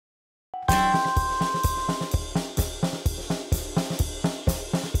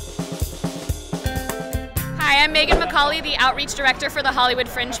am Megan McCauley, the Outreach Director for the Hollywood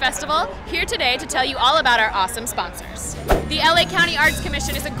Fringe Festival, here today to tell you all about our awesome sponsors. The LA County Arts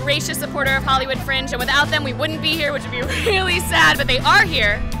Commission is a gracious supporter of Hollywood Fringe, and without them we wouldn't be here, which would be really sad, but they are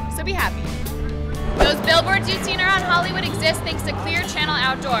here, so be happy. Those billboards you've seen around Hollywood exist thanks to Clear Channel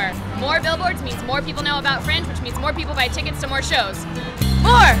Outdoor. More billboards means more people know about Fringe, which means more people buy tickets to more shows.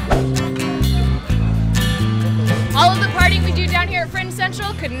 More! All of the partying we do down here at Fringe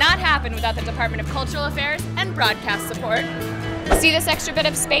Central could not happen without the Department of Cultural Affairs and broadcast support. See this extra bit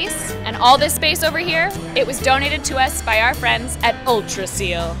of space? And all this space over here? It was donated to us by our friends at Ultra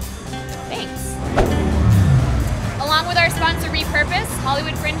Seal. Thanks. Along with our sponsor Repurpose,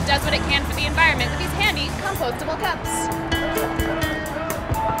 Hollywood Fringe does what it can for the environment with these handy compostable cups.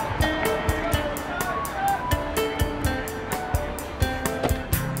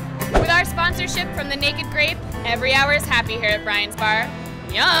 With our sponsorship from the Naked Grape, every hour is happy here at Brian's Bar.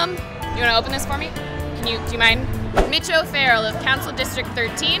 Yum! You want to open this for me? Do you mind? Mitch O'Farrell of Council District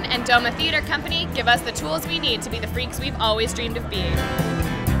 13 and Doma Theater Company give us the tools we need to be the freaks we've always dreamed of being.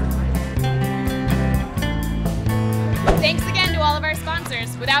 Thanks again to all of our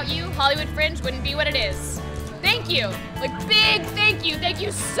sponsors. Without you, Hollywood Fringe wouldn't be what it is. Thank you! Like, big thank you! Thank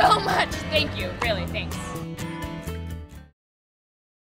you so much! Thank you, really, thanks.